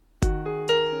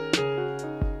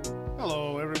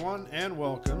and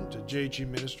welcome to JG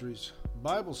Ministries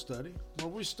Bible Study, where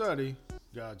we study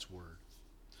God's Word.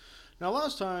 Now,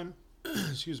 last time,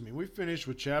 we finished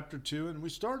with chapter 2, and we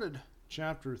started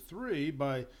chapter 3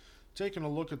 by taking a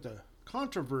look at the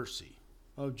controversy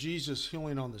of Jesus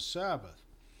healing on the Sabbath.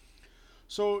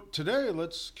 So today,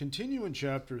 let's continue in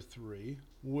chapter 3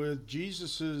 with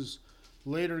Jesus'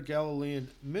 later Galilean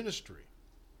ministry.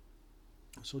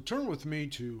 So turn with me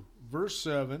to verse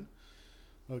 7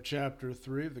 of chapter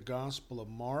 3 of the Gospel of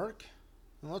Mark,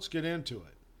 and let's get into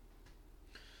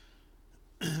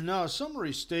it. Now, a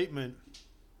summary statement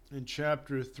in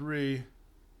chapter 3,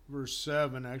 verse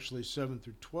 7, actually 7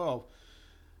 through 12,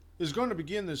 is going to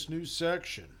begin this new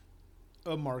section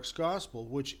of Mark's Gospel,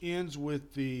 which ends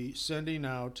with the sending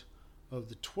out of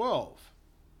the 12.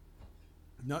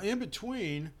 Now, in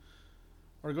between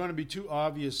are going to be two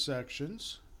obvious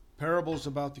sections, parables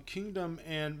about the kingdom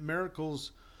and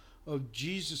miracles of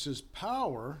Jesus'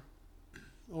 power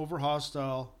over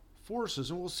hostile forces.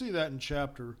 And we'll see that in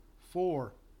chapter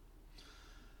 4.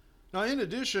 Now, in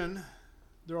addition,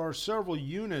 there are several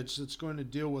units that's going to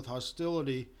deal with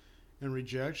hostility and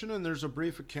rejection. And there's a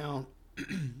brief account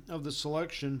of the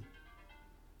selection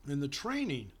and the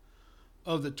training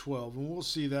of the 12. And we'll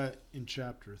see that in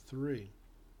chapter 3.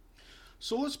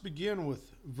 So let's begin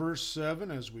with verse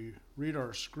 7 as we read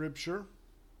our scripture.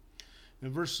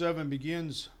 And verse 7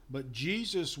 begins, "But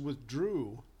Jesus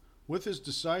withdrew with his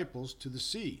disciples to the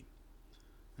sea,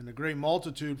 and a great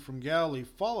multitude from Galilee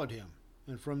followed him,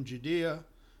 and from Judea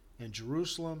and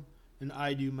Jerusalem and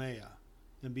Idumea,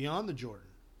 and beyond the Jordan.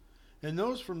 And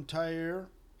those from Tyre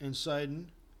and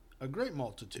Sidon, a great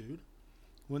multitude,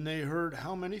 when they heard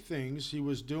how many things he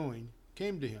was doing,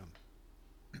 came to him.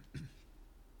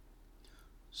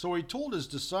 So he told his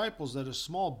disciples that a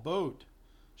small boat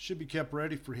should be kept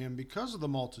ready for him because of the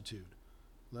multitude,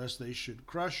 lest they should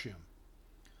crush him.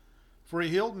 For he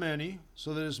healed many,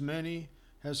 so that as many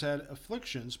as had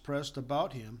afflictions pressed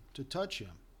about him to touch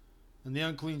him. And the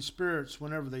unclean spirits,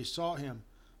 whenever they saw him,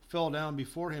 fell down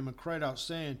before him and cried out,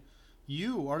 saying,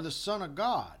 'You are the Son of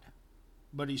God.'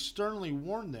 But he sternly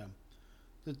warned them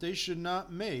that they should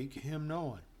not make him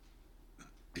known."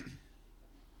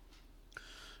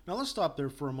 Now let's stop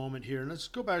there for a moment here, and let's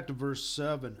go back to verse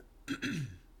 7.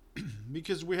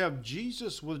 Because we have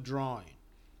Jesus withdrawing.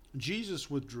 Jesus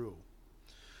withdrew.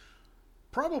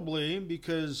 Probably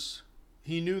because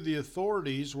he knew the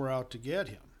authorities were out to get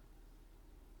him.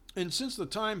 And since the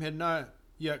time had not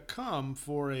yet come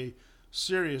for a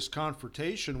serious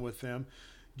confrontation with them,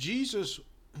 Jesus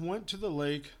went to the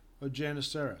lake of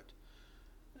Gennesaret.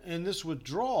 And this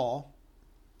withdrawal,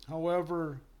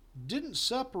 however, didn't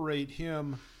separate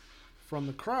him from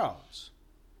the crowds.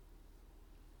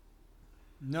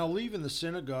 Now, leaving the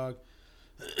synagogue,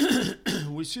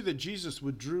 we see that Jesus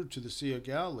withdrew to the Sea of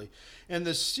Galilee. And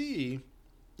the sea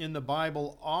in the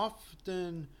Bible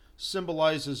often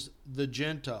symbolizes the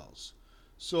Gentiles.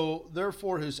 So,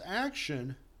 therefore, his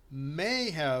action may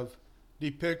have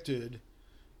depicted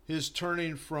his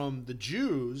turning from the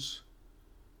Jews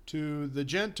to the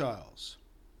Gentiles.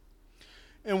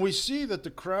 And we see that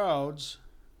the crowds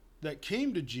that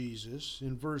came to Jesus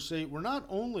in verse 8 were not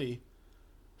only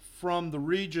from the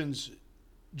regions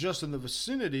just in the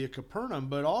vicinity of Capernaum,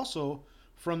 but also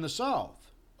from the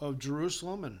south of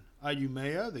Jerusalem and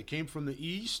Idumea. They came from the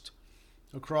east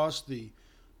across the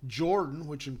Jordan,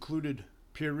 which included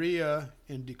Perea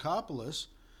and Decapolis.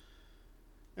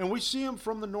 And we see them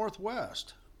from the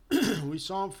northwest. We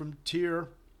saw them from Tyre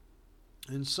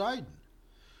and Sidon.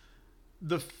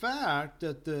 The fact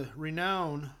that the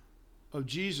renown of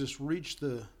Jesus reached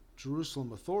the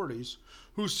Jerusalem authorities,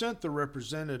 who sent the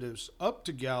representatives up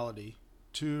to Galilee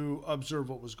to observe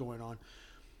what was going on,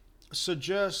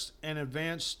 suggests an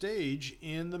advanced stage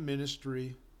in the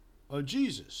ministry of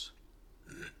Jesus.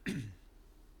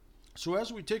 So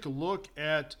as we take a look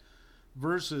at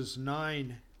verses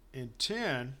 9 and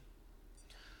 10,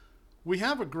 we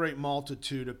have a great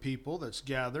multitude of people that's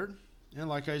gathered. And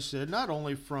like I said, not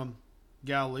only from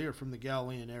Galilee or from the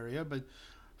Galilean area, but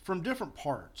from different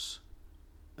parts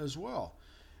as well.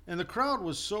 And the crowd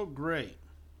was so great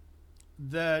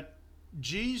that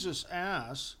Jesus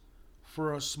asked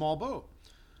for a small boat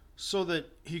so that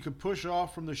he could push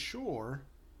off from the shore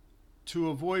to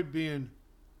avoid being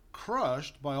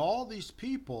crushed by all these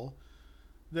people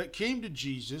that came to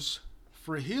Jesus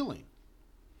for healing.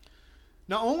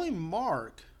 Now, only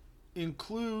Mark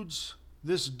includes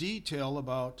this detail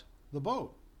about the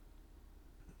boat.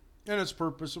 And its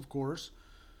purpose, of course,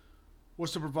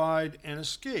 was to provide an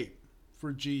escape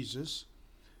for Jesus,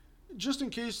 just in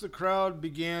case the crowd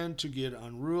began to get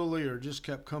unruly or just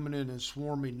kept coming in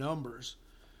swarming numbers.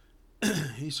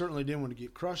 he certainly didn't want to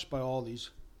get crushed by all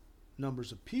these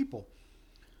numbers of people,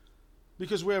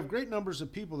 because we have great numbers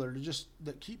of people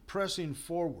that keep pressing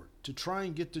forward to try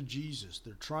and get to Jesus.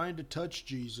 They're trying to touch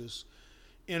Jesus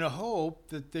in a hope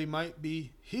that they might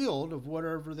be healed of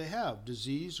whatever they have,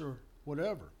 disease or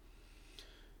whatever.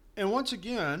 And once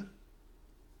again,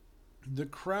 the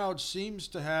crowd seems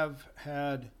to have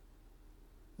had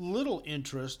little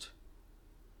interest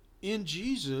in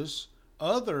Jesus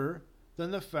other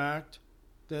than the fact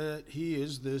that he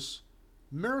is this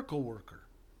miracle worker.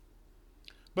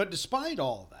 But despite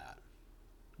all that,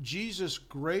 Jesus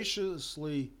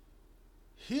graciously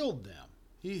healed them.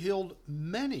 He healed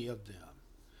many of them.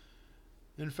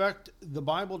 In fact, the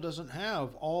Bible doesn't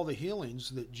have all the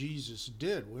healings that Jesus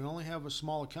did. We only have a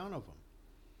small account of them.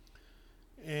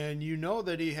 And you know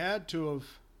that he had to have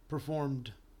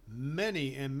performed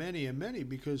many and many and many,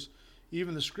 because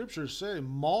even the scriptures say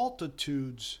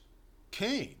multitudes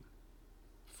came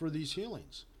for these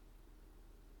healings.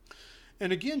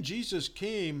 And again, Jesus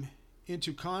came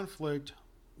into conflict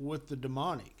with the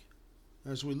demonic.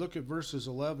 As we look at verses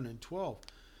 11 and 12,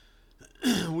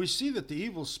 we see that the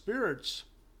evil spirits,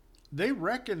 they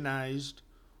recognized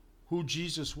who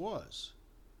Jesus was.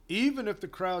 Even if the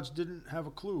crowds didn't have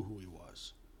a clue who he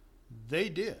was, they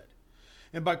did.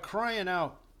 And by crying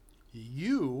out,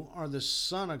 "You are the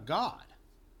Son of God,"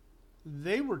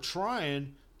 they were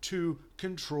trying to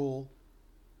control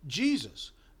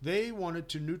Jesus. They wanted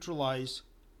to neutralize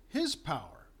his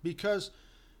power, because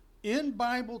in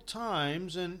Bible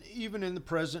times and even in the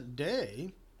present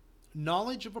day,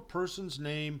 knowledge of a person's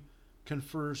name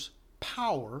confers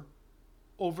power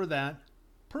over that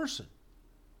person.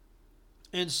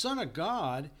 And Son of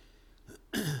God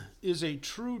is a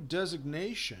true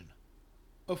designation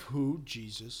of who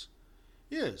Jesus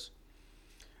is.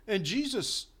 And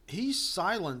Jesus, he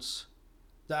silenced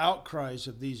the outcries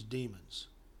of these demons,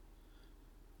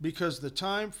 because the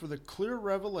time for the clear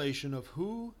revelation of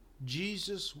who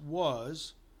Jesus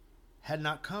was had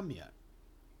not come yet.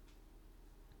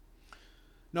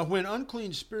 Now, when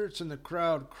unclean spirits in the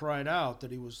crowd cried out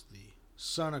that he was the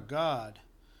Son of God,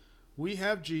 we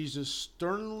have Jesus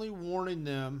sternly warning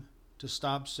them to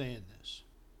stop saying this,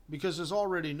 because as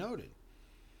already noted,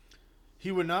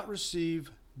 he would not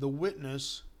receive the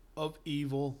witness of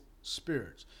evil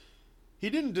spirits. He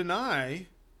didn't deny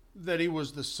that he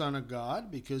was the Son of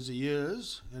God, because he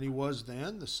is, and he was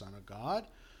then, the Son of God.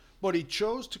 But he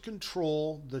chose to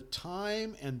control the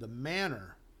time and the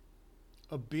manner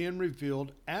of being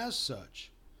revealed as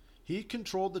such. He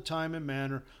controlled the time and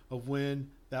manner of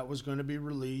when that was going to be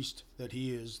released, that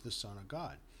he is the Son of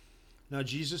God. Now,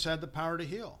 Jesus had the power to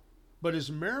heal, but his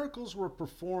miracles were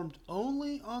performed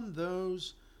only on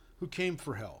those who came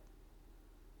for help.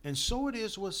 And so it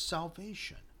is with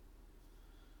salvation.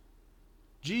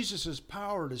 Jesus'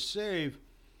 power to save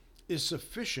is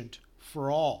sufficient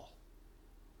for all,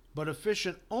 but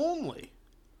efficient only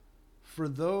for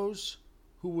those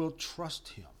who will trust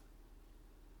him.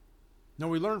 Now,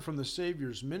 we learn from the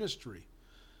Savior's ministry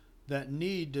that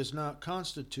need does not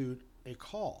constitute a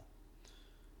call.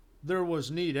 There was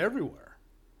need everywhere,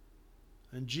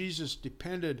 and Jesus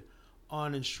depended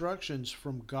on instructions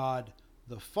from God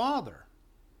the Father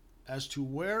as to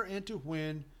where and to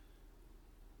when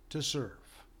to serve.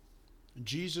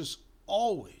 Jesus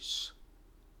always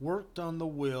worked on the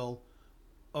will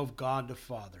of God the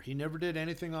Father. He never did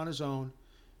anything on his own.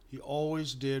 He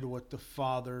always did what the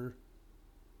Father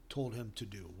told him to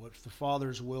do. What the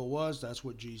Father's will was, that's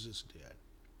what Jesus did.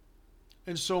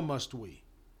 And so must we.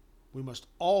 We must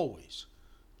always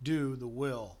do the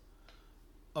will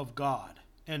of God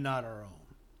and not our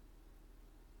own.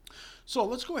 So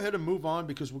let's go ahead and move on,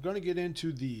 because we're going to get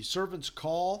into the servant's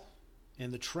call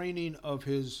and the training of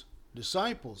his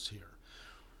disciples here.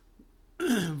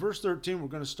 Verse 13, we're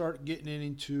going to start getting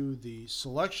into the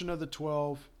selection of the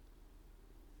 12,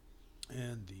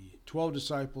 and the 12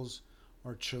 disciples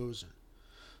are chosen.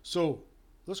 So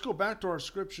let's go back to our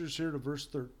scriptures here to verse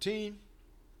 13,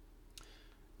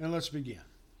 and let's begin.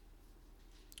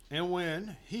 And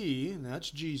when he, and that's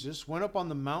Jesus, went up on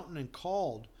the mountain and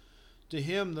called to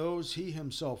him those he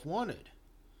himself wanted,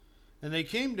 and they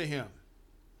came to him.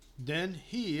 Then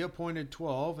he appointed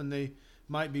 12, and they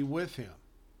might be with him,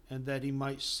 and that he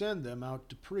might send them out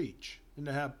to preach, and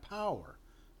to have power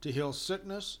to heal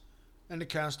sickness, and to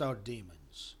cast out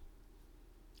demons.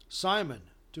 Simon,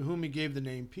 to whom he gave the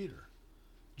name Peter,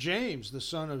 James the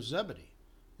son of Zebedee,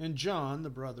 and John the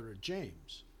brother of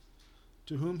James,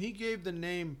 to whom he gave the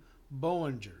name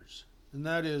Boanerges, and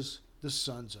that is the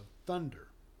sons of thunder.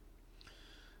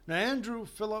 Now Andrew,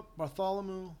 Philip,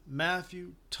 Bartholomew,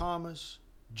 Matthew, Thomas,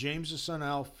 James the son of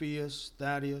Alphaeus,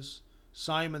 Thaddeus,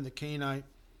 Simon the Canaanite,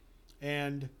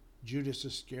 and Judas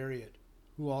Iscariot,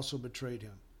 who also betrayed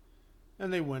him.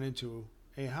 And they went into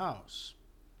a house.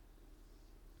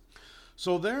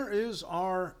 So there is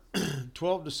our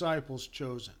 12 disciples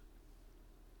chosen.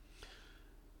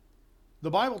 The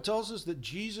Bible tells us that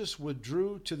Jesus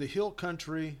withdrew to the hill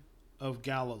country of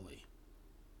Galilee,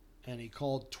 and he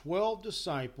called 12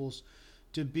 disciples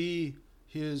to be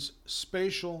his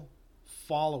special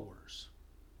followers.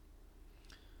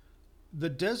 The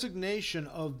designation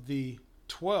of the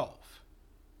 12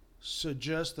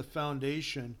 suggests the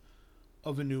foundation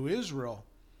of a new Israel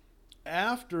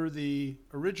after the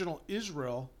original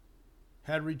Israel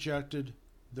had rejected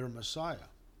their Messiah.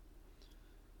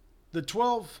 The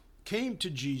 12 came to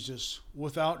Jesus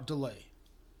without delay.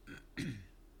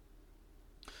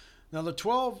 Now, the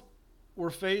 12 were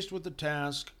faced with the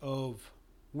task of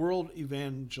world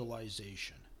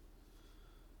evangelization.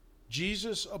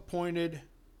 Jesus appointed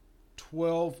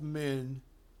 12 men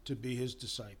to be his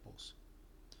disciples.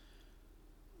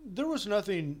 There was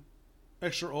nothing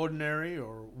extraordinary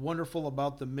or wonderful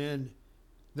about the men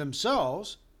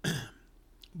themselves,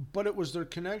 but it was their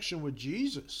connection with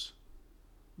Jesus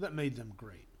that made them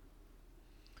great.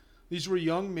 These were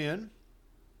young men.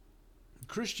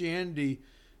 Christianity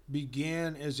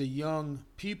began as a young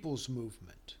people's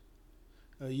movement,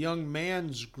 a young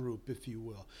man's group, if you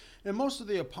will. And most of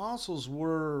the apostles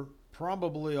were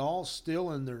probably all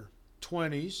still in their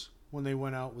 20s when they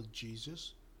went out with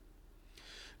Jesus.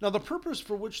 Now, the purpose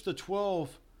for which the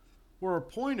 12 were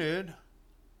appointed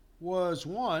was,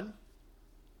 one,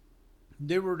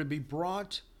 they were to be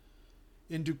brought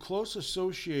into close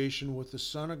association with the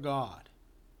Son of God.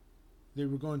 They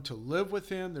were going to live with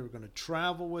him. They were going to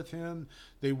travel with him.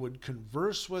 They would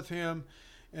converse with him.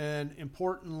 And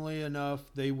importantly enough,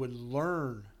 they would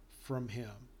learn from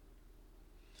him.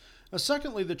 Now,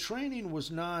 secondly, the training was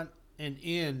not an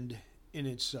end in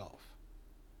itself.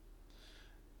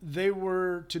 They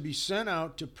were to be sent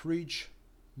out to preach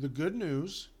the good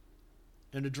news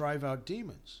and to drive out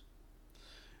demons.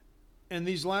 And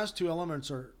these last two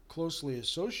elements are closely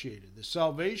associated. The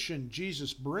salvation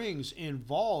Jesus brings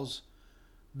involves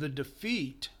the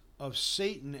defeat of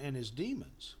Satan and his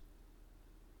demons.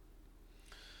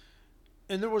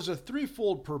 And there was a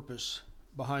threefold purpose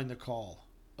behind the call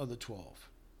of the 12.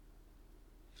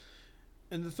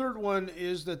 And the third one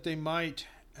is that they might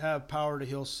have power to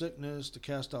heal sickness, to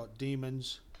cast out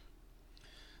demons.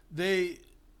 To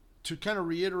kind of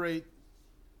reiterate,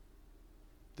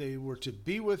 they were to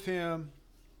be with him.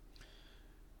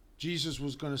 Jesus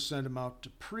was going to send them out to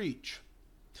preach.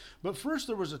 But first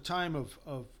there was a time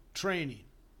of training.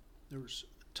 There was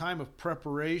a time of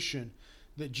preparation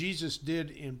that Jesus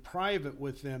did in private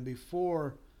with them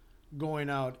before going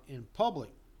out in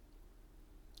public.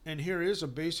 And here is a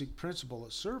basic principle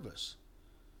of service,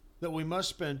 that we must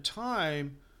spend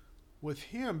time with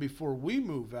him before we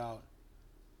move out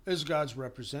as God's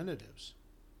representatives.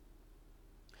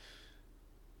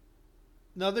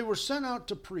 Now, they were sent out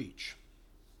to preach.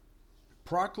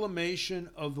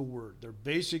 Proclamation of the word, their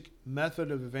basic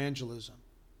method of evangelism,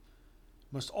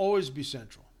 must always be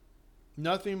central.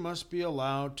 Nothing must be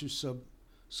allowed to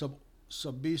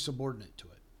be subordinate to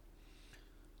it.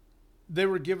 They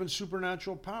were given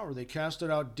supernatural power. They casted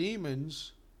out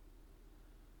demons.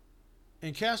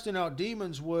 And casting out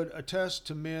demons would attest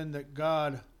to men that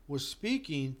God was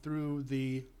speaking through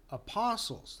the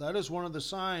apostles. That is one of the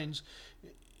signs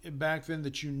back then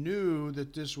that you knew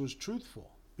that this was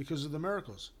truthful, because of the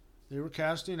miracles. They were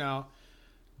casting out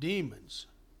demons.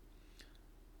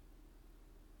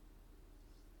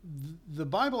 The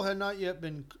Bible had not yet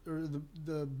been, or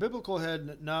the biblical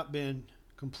had not been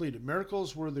completed.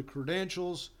 Miracles were the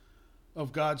credentials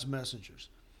of God's messengers.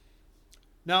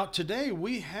 Now, today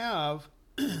we have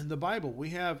the Bible.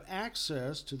 We have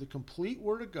access to the complete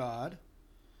Word of God,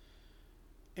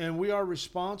 and we are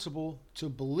responsible to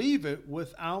believe it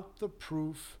without the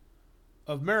proof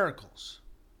of miracles.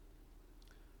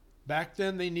 Back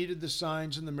then, they needed the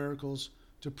signs and the miracles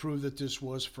to prove that this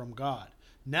was from God.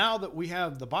 Now that we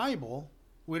have the Bible,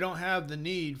 we don't have the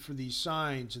need for these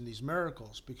signs and these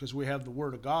miracles because we have the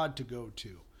Word of God to go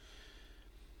to.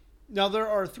 Now, there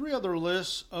are three other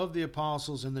lists of the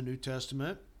apostles in the New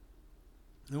Testament,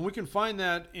 and we can find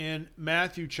that in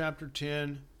Matthew chapter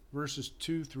 10, verses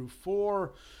 2 through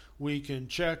 4. We can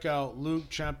check out Luke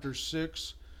chapter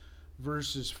 6,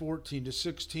 verses 14 to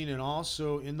 16, and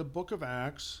also in the book of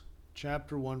Acts,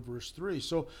 chapter 1, verse 3.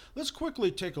 So let's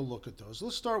quickly take a look at those.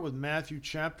 Let's start with Matthew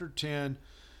chapter 10,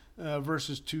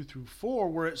 verses 2 through 4,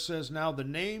 where it says, "Now the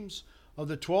names of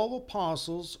the 12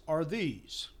 apostles are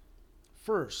these.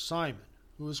 First, Simon,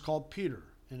 who is called Peter,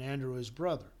 and Andrew his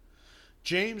brother.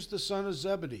 James the son of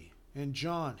Zebedee, and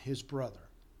John his brother,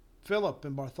 Philip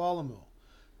and Bartholomew,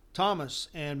 Thomas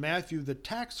and Matthew the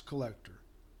tax collector,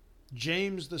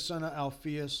 James the son of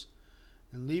Alphaeus,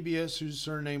 and Lebbaeus, whose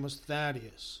surname was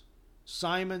Thaddeus,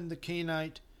 Simon the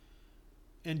Canaanite,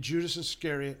 and Judas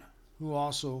Iscariot, who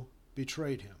also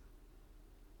betrayed him.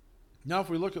 Now, if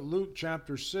we look at Luke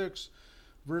chapter 6,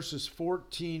 verses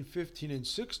 14, 15, and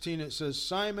 16, it says,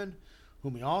 Simon,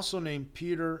 whom he also named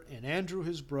Peter, and Andrew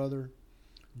his brother,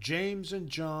 James and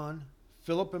John,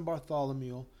 Philip and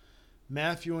Bartholomew,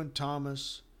 Matthew and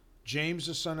Thomas, James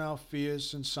the son of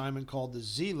Alphaeus, and Simon called the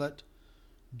Zealot,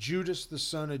 Judas the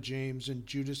son of James, and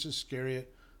Judas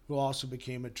Iscariot, who also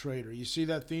became a traitor. You see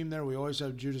that theme there? We always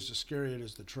have Judas Iscariot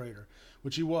as the traitor,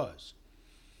 which he was.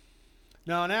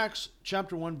 Now in Acts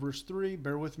chapter 1, verse 3,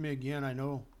 bear with me again, I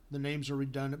know the names are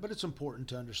redundant, but it's important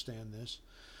to understand this.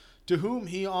 To whom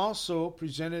he also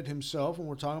presented himself, and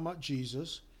we're talking about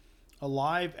Jesus,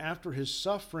 alive after his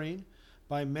suffering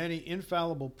by many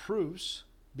infallible proofs,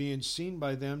 being seen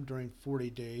by them during 40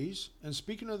 days, and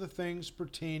speaking of the things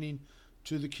pertaining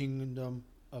to the kingdom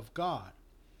of God.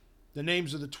 The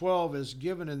names of the 12 as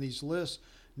given in these lists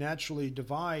naturally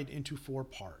divide into 4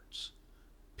 parts.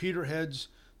 Peter heads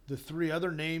the 3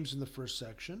 other names in the first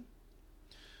section.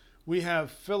 We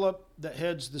have Philip that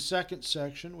heads the second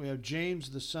section. We have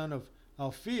James the son of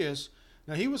Alphaeus.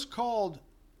 Now he was called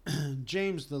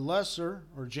James the Lesser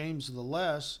or James the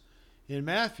Less in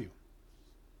Matthew.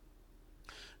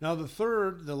 Now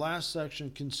the last section,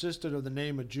 consisted of the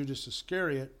name of Judas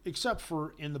Iscariot, except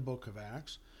for in the book of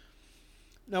Acts.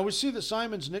 Now we see that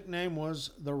Simon's nickname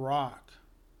was the Rock.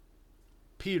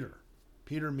 Peter.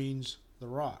 Peter means the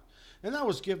rock. And that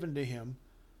was given to him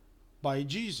by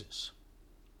Jesus.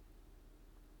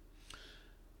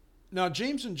 Now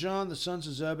James and John, the sons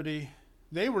of Zebedee,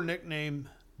 they were nicknamed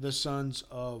the sons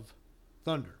of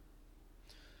thunder.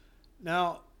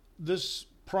 Now this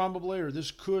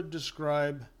could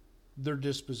describe their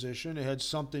disposition. It had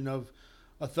something of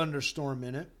a thunderstorm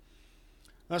in it.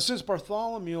 Now, since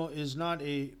Bartholomew is not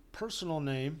a personal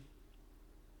name,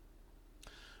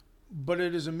 but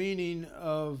it is a meaning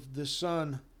of the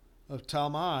son of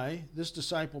Talmai, this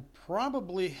disciple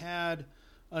probably had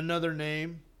another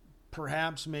name,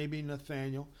 perhaps maybe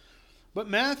Nathaniel. But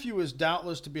Matthew is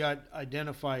doubtless to be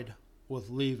identified with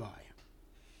Levi.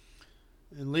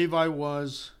 And Levi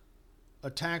was a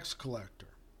tax collector.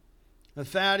 Now,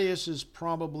 Thaddeus is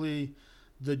probably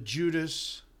the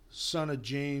Judas, son of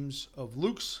James, of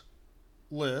Luke's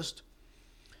list.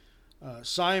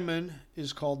 Simon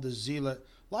is called the Zealot,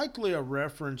 likely a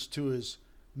reference to his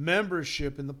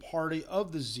membership in the party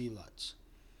of the Zealots,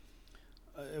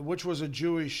 which was a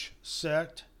Jewish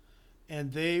sect,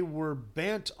 and they were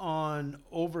bent on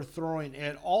overthrowing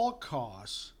at all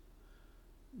costs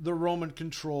the Roman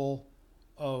control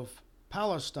of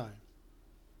Palestine.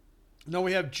 Now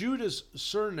we have Judas'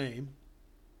 surname,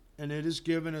 and it is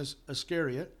given as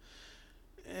Iscariot,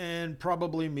 and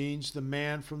probably means the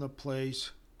man from the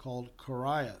place called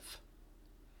Koriath.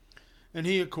 And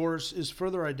he, of course, is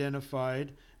further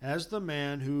identified as the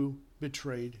man who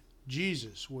betrayed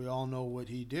Jesus. We all know what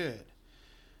he did.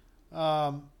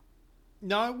 Now,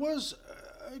 it was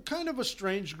kind of a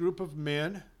strange group of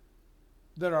men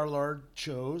that our Lord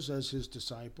chose as his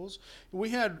disciples. We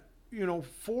had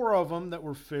 4 of them that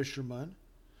were fishermen.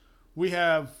 We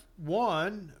have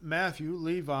one, Matthew,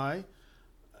 Levi.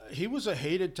 He was a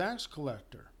hated tax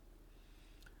collector.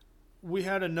 We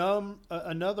had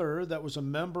another that was a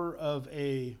member of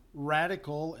a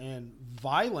radical and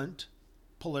violent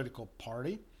political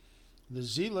party, the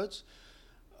Zealots,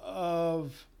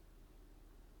 of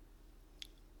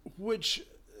which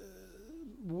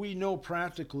we know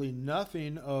practically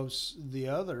nothing of the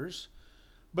others,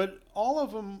 but all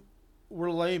of them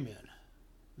were laymen.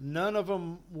 None of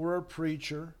them were a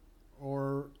preacher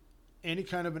or any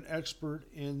kind of an expert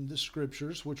in the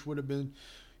scriptures, which would have been,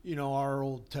 our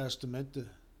Old Testament,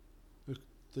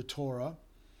 the Torah.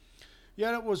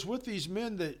 Yet it was with these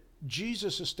men that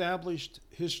Jesus established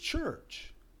his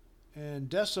church and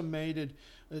disseminated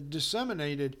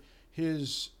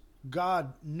his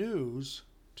God news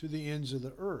to the ends of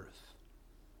the earth.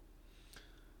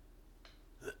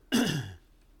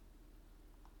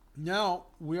 Now,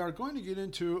 we are going to get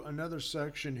into another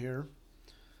section here.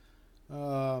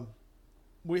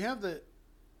 We have the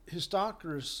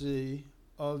historicity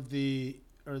of the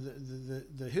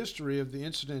history of the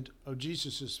incident of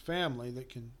Jesus' family that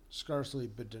can scarcely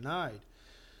be denied.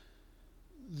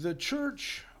 The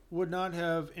church would not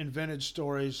have invented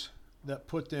stories that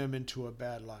put them into a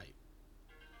bad light.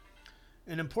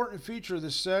 An important feature of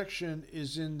this section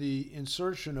is in the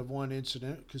insertion of one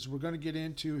incident, because we're going to get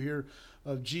into here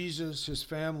of Jesus, his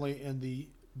family, and the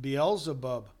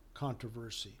Beelzebub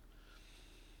controversy.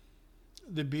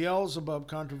 The Beelzebub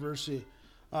controversy.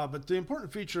 But the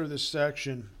important feature of this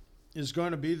section is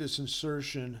going to be this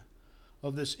insertion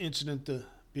of this incident, the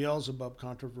Beelzebub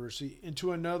controversy,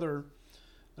 into another,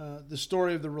 the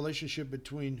story of the relationship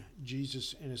between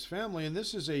Jesus and his family. And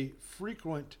this is a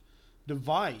frequent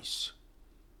device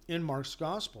in Mark's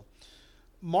gospel.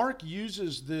 Mark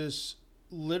uses this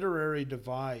literary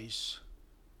device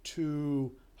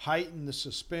to heighten the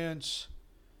suspense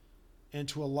and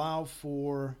to allow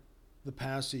for the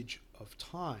passage of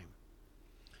time.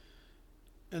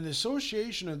 And the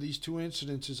association of these two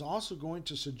incidents is also going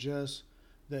to suggest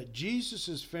that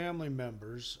Jesus' family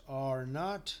members are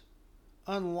not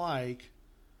unlike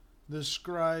the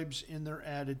scribes in their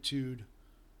attitude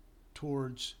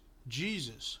towards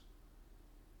Jesus.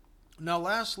 Now,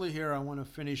 lastly here, I want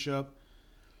to finish up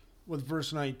with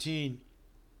verse 19.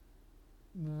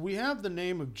 We have the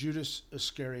name of Judas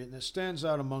Iscariot, and it stands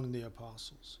out among the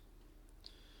apostles.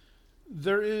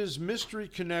 There is mystery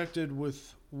connected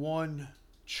with one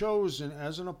chosen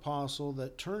as an apostle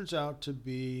that turns out to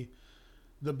be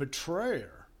the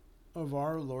betrayer of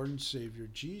our Lord and Savior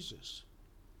Jesus.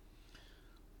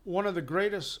 One of the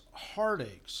greatest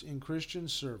heartaches in Christian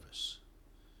service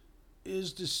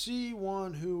is to see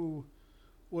one who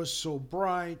was so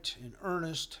bright and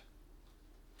earnest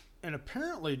and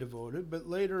apparently devoted, but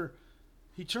later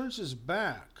he turns his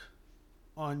back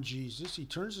on Jesus. He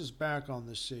turns his back on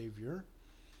the Savior,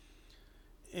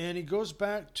 and he goes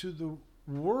back to the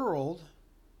world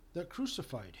that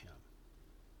crucified him.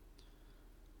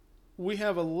 We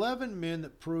have 11 men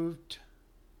that proved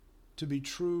to be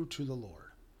true to the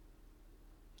Lord.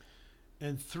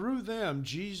 And through them,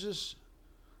 Jesus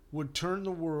would turn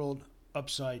the world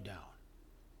upside down.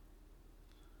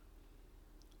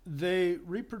 They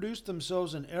reproduced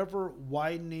themselves in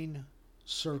ever-widening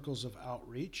circles of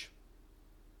outreach.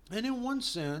 And in one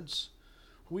sense,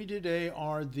 we today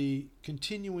are the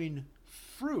continuing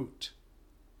fruit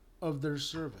of their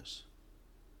service.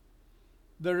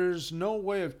 There is no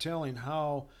way of telling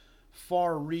how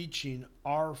far-reaching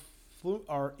our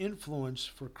influence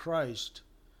for Christ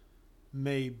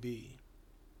may be.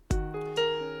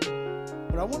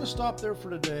 But I want to stop there for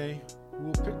today.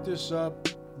 We'll pick this up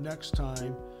next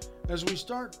time as we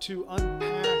start to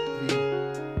unpack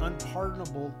the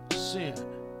unpardonable sin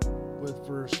with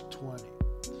verse 20.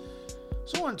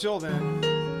 So until then,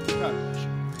 God bless you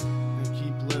and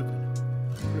keep living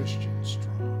Christian strong.